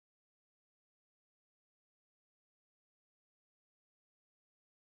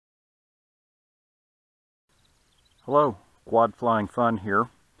Hello, Quad Flying Fun here,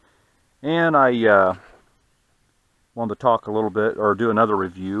 and I wanted to talk a little bit, or do another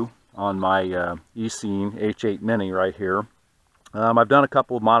review on my Eachine H8 Mini right here. I've done a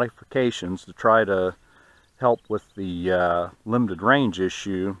couple of modifications to try to help with the limited range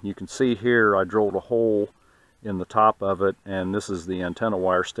issue. You can see here I drilled a hole in the top of it, and this is the antenna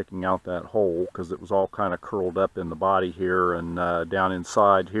wire sticking out that hole because it was all kind of curled up in the body here and down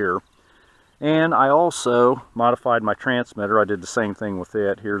inside here. And I also modified my transmitter. I did the same thing with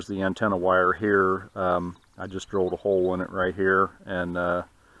it. Here's the antenna wire here. I just drilled a hole in it right here and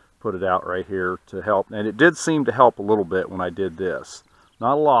put it out right here to help. And it did seem to help a little bit when I did this.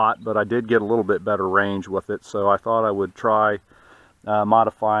 Not a lot, but I did get a little bit better range with it. So I thought I would try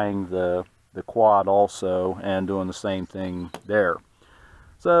modifying the quad also and doing the same thing there.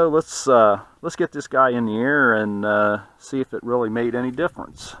 So let's get this guy in the air and see if it really made any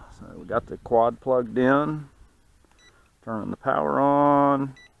difference. So we got the quad plugged in, turning the power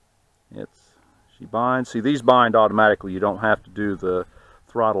on. She binds. See, these bind automatically. You don't have to do the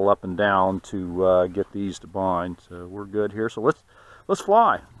throttle up and down to get these to bind. So we're good here. So let's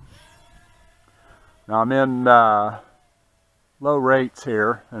fly. Now I'm in low rates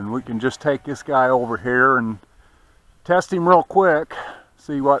here, and we can just take this guy over here and test him real quick.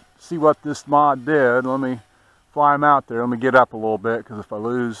 See what this mod did. Let me fly him out there. Let me get up a little bit, because if I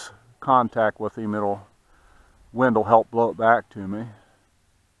lose contact with him, wind will help blow it back to me.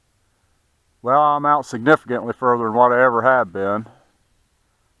 Well, I'm out significantly further than what I ever have been.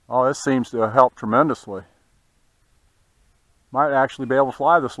 Oh, this seems to have helped tremendously. Might actually be able to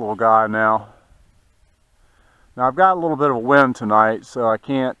fly this little guy now. Now I've got a little bit of a wind tonight, so I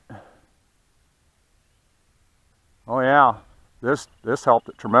can't. Oh yeah. This helped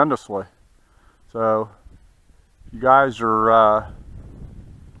it tremendously. So you guys are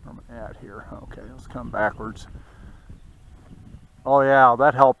where am I at here? Okay, let's come backwards. Oh yeah,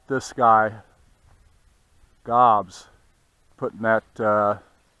 that helped this guy gobs, putting that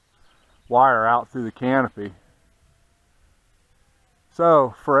wire out through the canopy.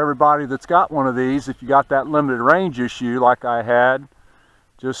 So for everybody that's got one of these, if you got that limited range issue like I had,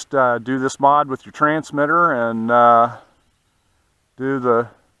 just do this mod with your transmitter and do the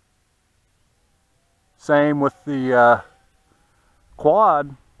same with the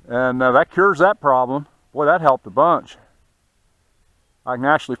quad, and that cures that problem. Boy, that helped a bunch. I can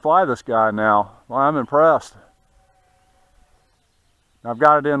actually fly this guy now. Well, I'm impressed. I've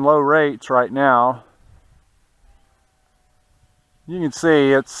got it in low rates right now. You can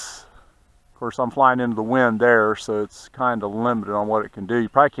see of course I'm flying into the wind there, so it's kind of limited on what it can do. You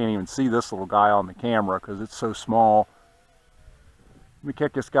probably can't even see this little guy on the camera because it's so small. Let me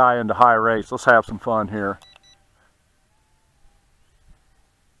kick this guy into high rates. Let's have some fun here.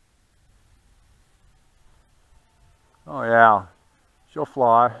 Oh yeah, she'll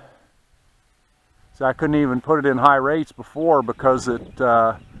fly. See, I couldn't even put it in high rates before because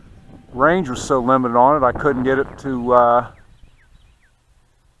range was so limited on it. I couldn't get it to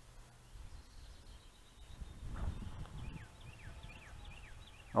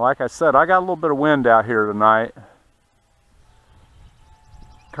like I said, I got a little bit of wind out here tonight,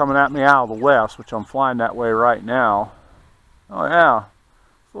 coming at me out of the west, which I'm flying that way right now. Oh yeah,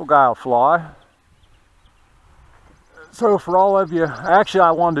 this little guy will fly. So for all of you, actually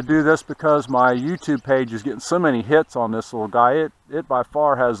I wanted to do this because my YouTube page is getting so many hits on this little guy. It by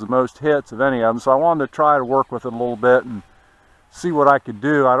far has the most hits of any of them, so I wanted to try to work with it a little bit and see what I could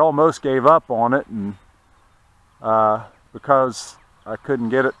do. I'd almost gave up on it, and because I couldn't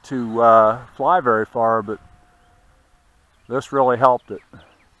get it to fly very far, but this really helped it.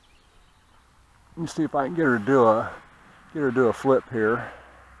 Let me see if I can get her to do a flip here.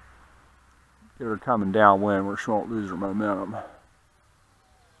 Get her coming downwind where she won't lose her momentum.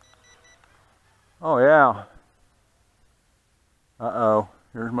 Oh yeah. Uh-oh,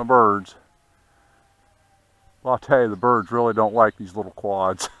 here's my birds. Well, I'll tell you, the birds really don't like these little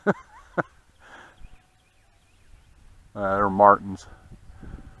quads. They're martins.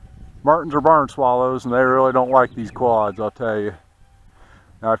 Martins are barn swallows, and they really don't like these quads, I'll tell you.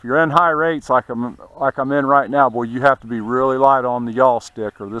 Now, if you're in high rates like I'm in right now, boy, you have to be really light on the yaw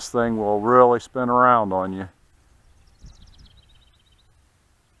stick, or this thing will really spin around on you.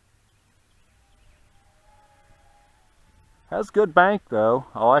 Has good bank though.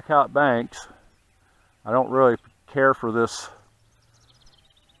 I like how it banks. I don't really care for this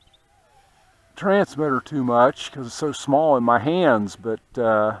transmitter too much because it's so small in my hands, but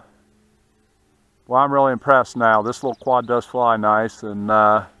well, I'm really impressed now. This little quad does fly nice, and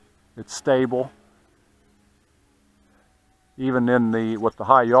it's stable. Even with the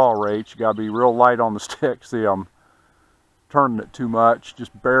high yaw rates, you gotta be real light on the stick. See, I'm turning it too much,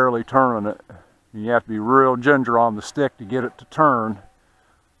 just barely turning it. You have to be real ginger on the stick to get it to turn.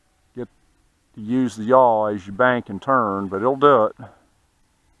 Get to use the yaw as you bank and turn, but it'll do it.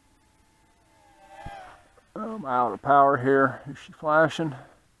 I'm out of power here. Is she flashing?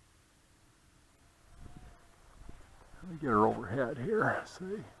 Let me get her overhead here. Let's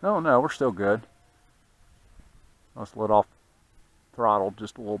see. Oh no, we're still good. Let's let off throttle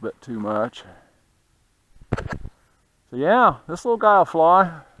just a little bit too much. So yeah, this little guy will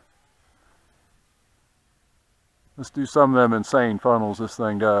fly. Let's do some of them insane funnels this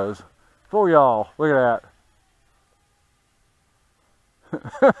thing does. Full yaw, look at that.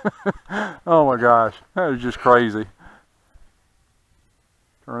 Oh my gosh, that is just crazy.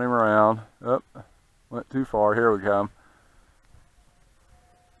 Turn him around. Oh, went too far, here we come.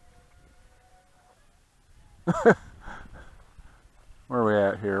 Where are we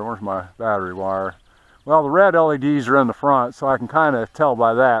at here? Where's my battery wire? Well, the red LEDs are in the front, so I can kind of tell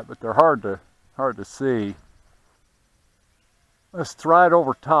by that, but they're hard to see. Let's try it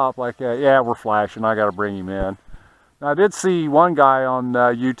over top like that. Yeah, we're flashing. I got to bring him in. Now, I did see one guy on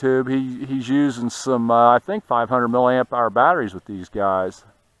YouTube. He's using some, I think, 500 milliamp hour batteries with these guys.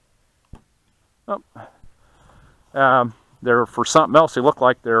 Oh. They're for something else. They look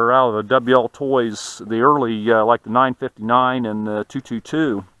like they're out of the WL Toys, the early, like the 959 and the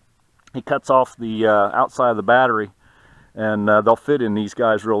 222. He cuts off the outside of the battery, and they'll fit in these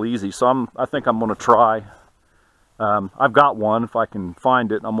guys real easy. So I think I'm going to try. I've got one. If I can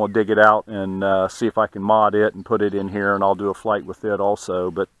find it, I'm going to dig it out and see if I can mod it and put it in here, and I'll do a flight with it also.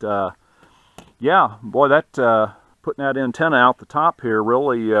 But yeah, boy, that putting that antenna out the top here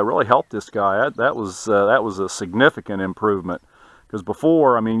really helped this guy. That was a significant improvement, because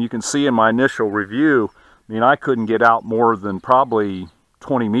before, I mean, you can see in my initial review, I mean, I couldn't get out more than probably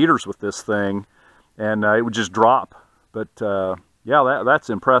 20 meters with this thing, and it would just drop. But yeah, that's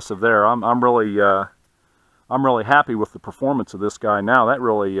impressive there. I'm really happy with the performance of this guy now. That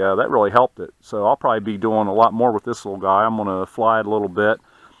really helped it. So I'll probably be doing a lot more with this little guy. I'm going to fly it a little bit.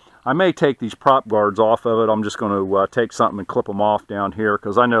 I may take these prop guards off of it. I'm just going to take something and clip them off down here,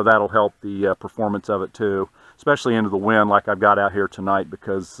 because I know that'll help the performance of it too, especially into the wind like I've got out here tonight,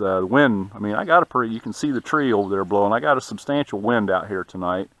 because the wind, I mean, I got a you can see the tree over there blowing. I got a substantial wind out here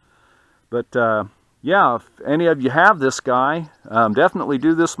tonight. But yeah, if any of you have this guy, definitely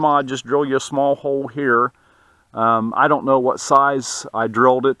do this mod. Just drill you a small hole here. I don't know what size I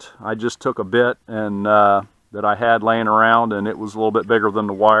drilled it. I just took a bit and that I had laying around, and it was a little bit bigger than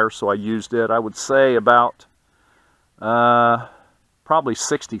the wire, so I used it. I would say about probably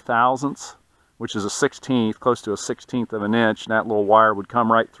 60 thousandths, which is a 16th, close to a 16th of an inch, and that little wire would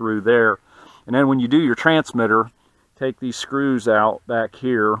come right through there. And then when you do your transmitter, take these screws out back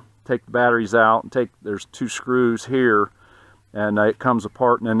here, take the batteries out, and there's 2 screws here, and it comes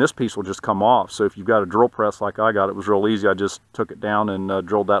apart, and then this piece will just come off. So if you've got a drill press like I got, it was real easy. I just took it down and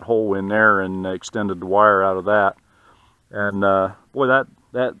drilled that hole in there and extended the wire out of that. And boy,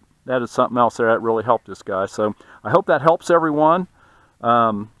 that is something else there. That really helped this guy. So I hope that helps everyone.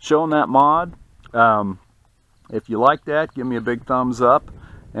 Showing that mod. If you like that, give me a big thumbs up.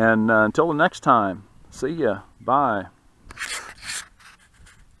 And until the next time, see ya. Bye.